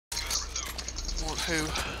Who?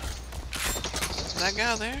 That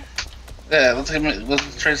guy there? Yeah,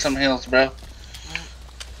 let's trade some heals, bro.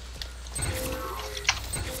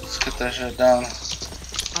 Let's get that shit done.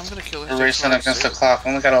 I'm gonna kill We're racing against the clock.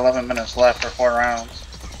 We only got 11 minutes left for 4 rounds.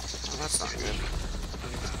 Oh, that's not good.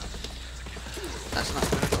 That's not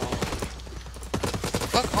good at all.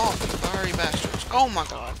 Fuck off, you fiery bastards. Oh my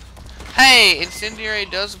god. Hey, Incendiary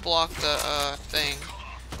does block the thing.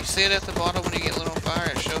 You see it at the bottom when you get lit on fire?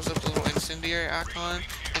 It shows up the little Incendiary icon.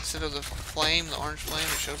 Instead of the flame, the orange flame,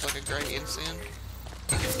 it shows like a gray incend.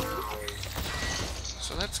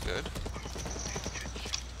 So that's good.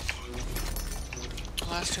 The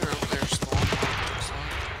last two are over there spawn.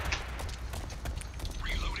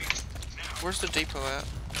 Where's the depot at?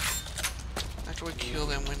 After we kill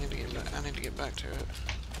them, we need to get back. I need to get back to it.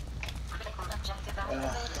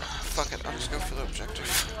 Fuck it, I'll just go for the objective.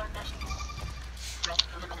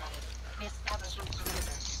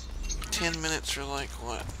 10 minutes or like,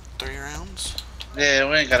 what, 3 rounds? Yeah,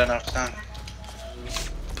 we ain't got enough time.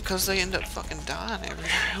 Because they end up fucking dying every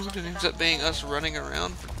round. It ends up being us running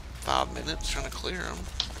around for 5 minutes trying to clear them.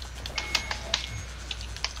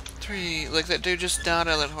 3, like that dude just died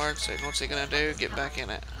out of that hard state. What's he gonna do? Get back in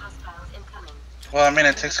it. Well, I mean,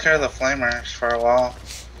 it takes care of the flamers for a while.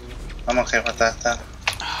 I'm okay with that, then.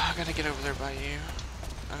 Oh, I gotta get over there by you.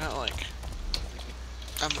 I got like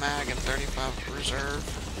a mag and 35 reserve.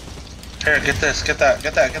 Here, get this, get that.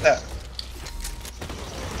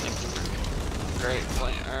 Great,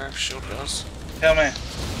 flame, shield does. Kill me.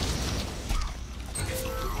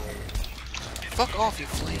 Fuck off, you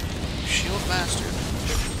flame. You shield bastard.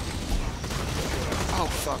 Oh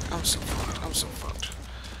fuck, I'm so fucked. I'm so fucked.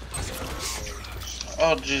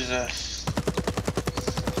 Oh, Jesus.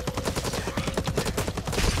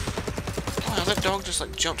 Wow, that dog just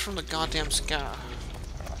like jumped from the goddamn sky.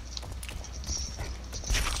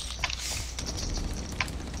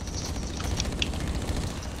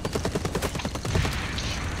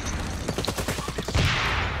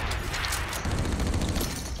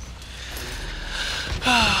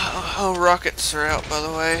 Oh, rockets are out, by the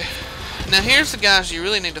way. Now here's the guys you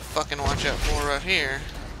really need to fucking watch out for right here.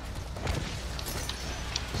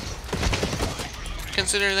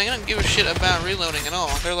 Consider they don't give a shit about reloading at all.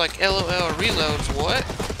 They're like, LOL reloads, what?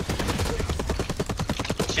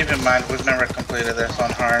 Keep in mind, we've never completed this on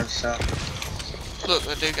hard, so... Look,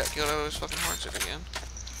 that dude got killed over his fucking hard set again.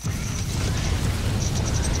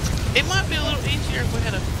 It might be a little easier if we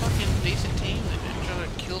had a fucking decent team that didn't try to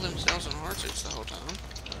kill themselves in hard sets the whole time.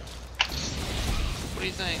 What do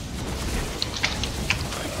you think?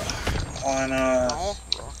 On, Oh,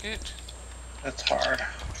 rocket. It's hard.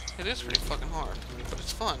 It is pretty fucking hard, but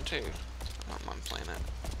it's fun too. I don't mind playing it.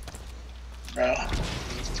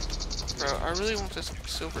 Bro, I really want this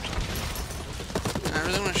silver token. And I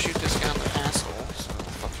really want to shoot this guy in the asshole, so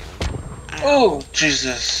fucking... Oh,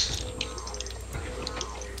 Jesus.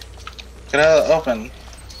 Get out of the open.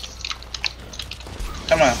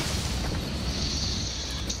 Come on.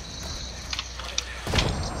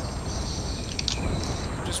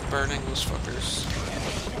 I'm just burning those fuckers.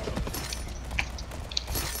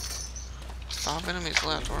 5 enemies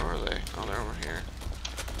left. Where were they? Oh, they're over here.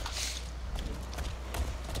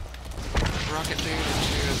 Rocket dude and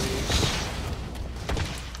 2 of these.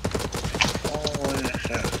 Holy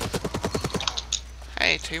shit.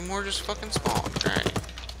 Hey, 2 more just fucking spawned. Great.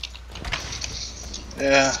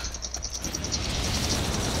 Yeah.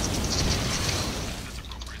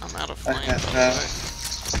 I'm out of flame, by the way.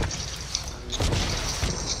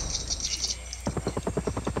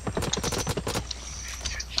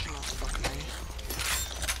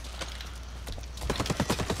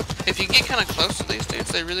 If you get kind of close to these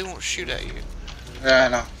dudes, they really won't shoot at you. Yeah, I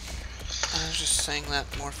know. I was just saying that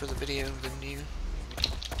more for the video than you.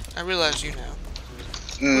 I realize you know.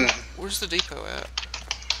 Where's the depot at?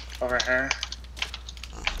 Over here.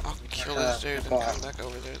 Oh, I'll kill this dude and come back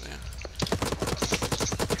over there then.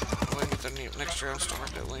 I'll get the next round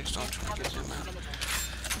started at least. I'll try to get him out.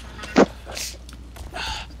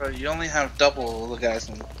 Bro, you only have double the guys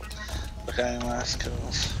in the guy in last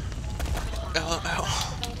kills. LOL.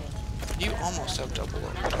 You almost have double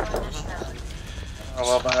up. Oh,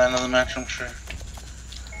 well, by the end of the match, I'm sure.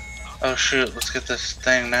 Oh shoot, let's get this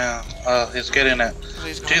thing now. Oh, he's getting it.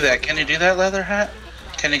 Do that. Can you do that, leather hat?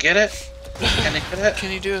 Can you get it? Can you get it?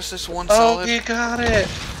 Can you do us this one Oh, solid? he got it.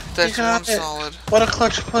 That's he got one it. solid. What a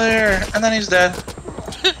clutch player. And then he's dead.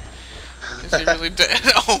 Is he really dead?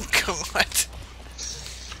 Oh god.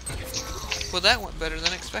 Well, that went better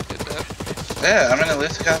than expected, though. Yeah, I mean, at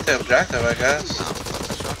least he got the objective, I guess. Oh, fuck,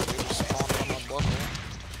 this rocket dude just spawned on my butthole.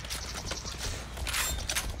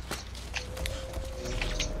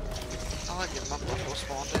 I like getting my buffalo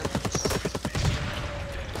spawned in.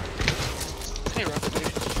 Hey, Rocket Dude.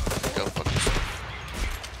 Go fuck yourself.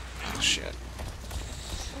 Oh, shit.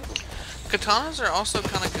 Katanas are also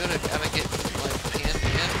kind of good at getting, like, pinned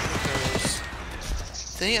in, because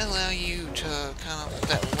they allow you to kind of,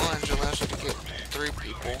 that lunge allows you to get through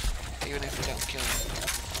people, even if you don't kill them.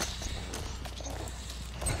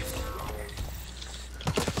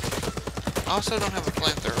 I also don't have a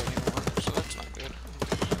flamethrower anymore, so that's not good.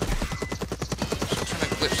 So I'm trying to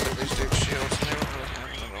glitch through these dudes' shields, and they don't really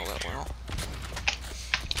handle it all that well.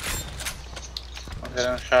 I'm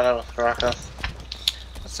getting shot at with rockets.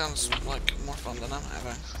 That sounds like more fun than I'm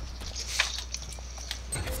having.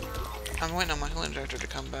 I'm waiting on my healing injector to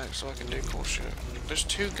come back so I can do cool shit. There's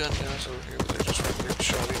 2 gun guys over here, but they're just regular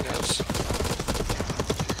shoddy guys.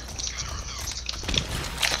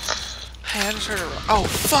 Hey, I just heard a... Oh,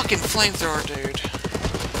 fucking flamethrower, dude.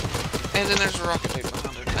 And then there's a rocket dude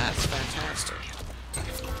behind it. That's fantastic.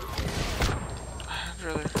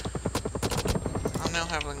 Really... I'm now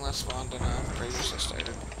having less fun than I previously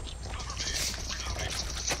stated.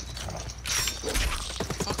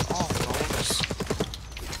 Fuck off, dogs.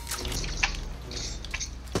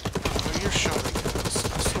 Oh, you're showing guys.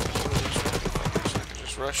 I still kill these rocket fuckers so I can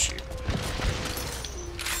just rush you.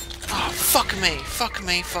 Oh, fuck me! Fuck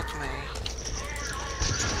me! Fuck me!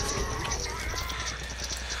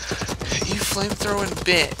 You flamethrowing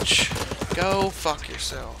bitch. Go fuck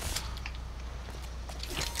yourself.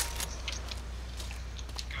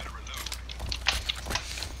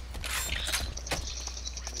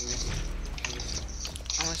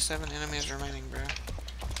 Only 7 enemies remaining, bro.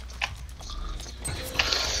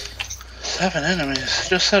 7 enemies?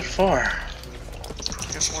 Just said 4.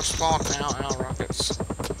 Guess more spawn now, ow rockets.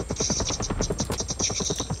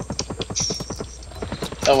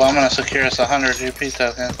 Oh, well, I'm gonna secure us 100 GP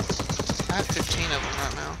tokens. I have 15 of them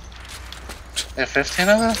right now. You have 15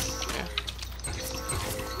 of them? Yeah.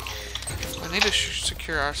 We need to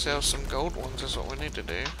secure ourselves some gold ones is what we need to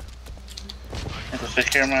do. Need to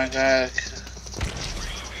secure my guy.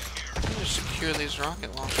 I need to secure these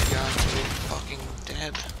rocket launcher guys to be fucking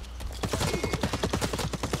dead.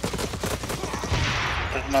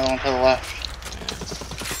 There's another one to the left.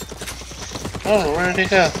 Yeah. Oh, where did he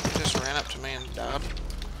go? He just ran up to me and died.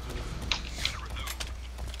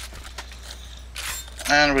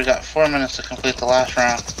 And we got 4 minutes to complete the last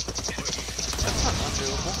round. That's not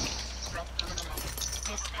undoable.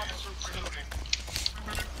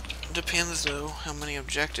 Depends though how many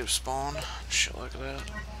objectives spawn. Shit like that.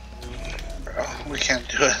 Bro, we can't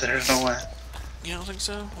do it. There's no way. You don't think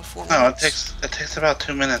so? With 4 No, minutes? it takes about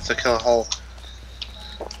 2 minutes to kill a Hulk.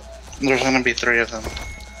 There's gonna be 3 of them.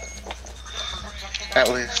 At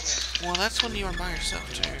least. Well, that's when you are by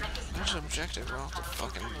yourself, too. There's an objective right off the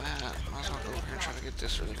fucking bat. Might as well go over here and try to get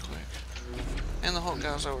this really quick. And the Hulk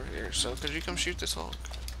guy's over here, so could you come shoot this Hulk?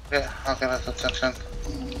 Yeah, I'll get his attention.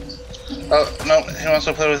 Oh, no, he wants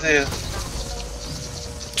to play with you.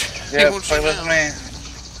 Yeah, play with me.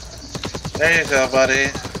 There you go, buddy.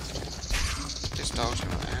 This dog's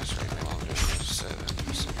gonna ass right now. 7,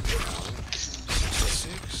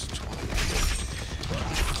 66, 20.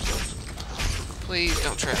 Please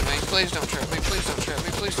don't trap me. Please don't trap me. Please don't trap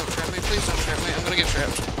me. Please don't trap me. Please don't trap me. I'm gonna get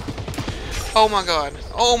trapped. Oh my god.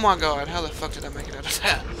 Oh my god. How the fuck did I make it out of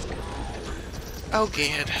that? Oh,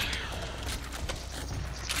 good.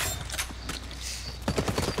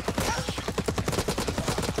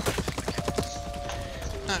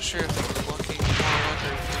 Not sure if it was lucky or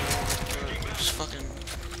lucky, but it just fucking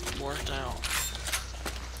worked out.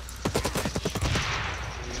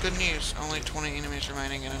 Good news, only 20 enemies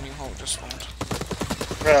remaining and a new Hulk just spawned.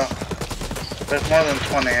 Bro, there's more than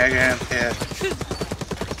 20, I guarantee it.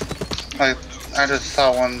 Like, I just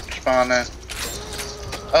saw one spawn in.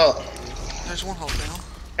 Oh. There's one Hulk down.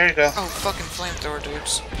 Here you go. Oh, fucking flamethrower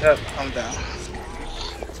dudes. Yep, I'm down.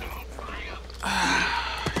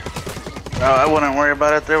 Oh, I wouldn't worry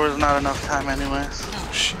about it. There was not enough time anyways.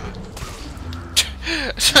 Oh, shit.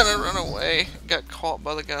 Trying to run away. Got caught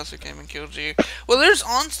by the guys who came and killed you. Well, there's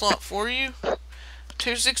Onslaught for you.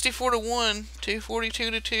 264 to 1,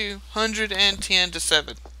 242 to 2, 110 to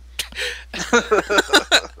 7.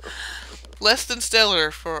 Less than stellar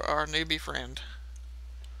for our newbie friend.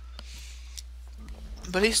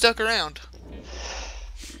 But he stuck around.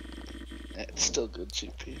 It's still good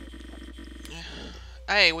GP. Yeah.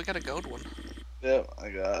 Hey, we got a gold one. Yep, I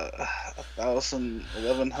got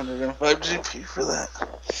 1105 GP for that. I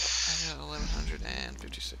got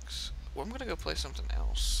 1156. Well, I'm gonna go play something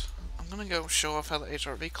else. I'm gonna go show off how the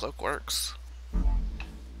HRV cloak works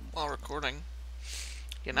while recording.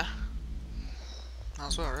 You know? Might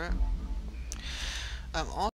as well, right?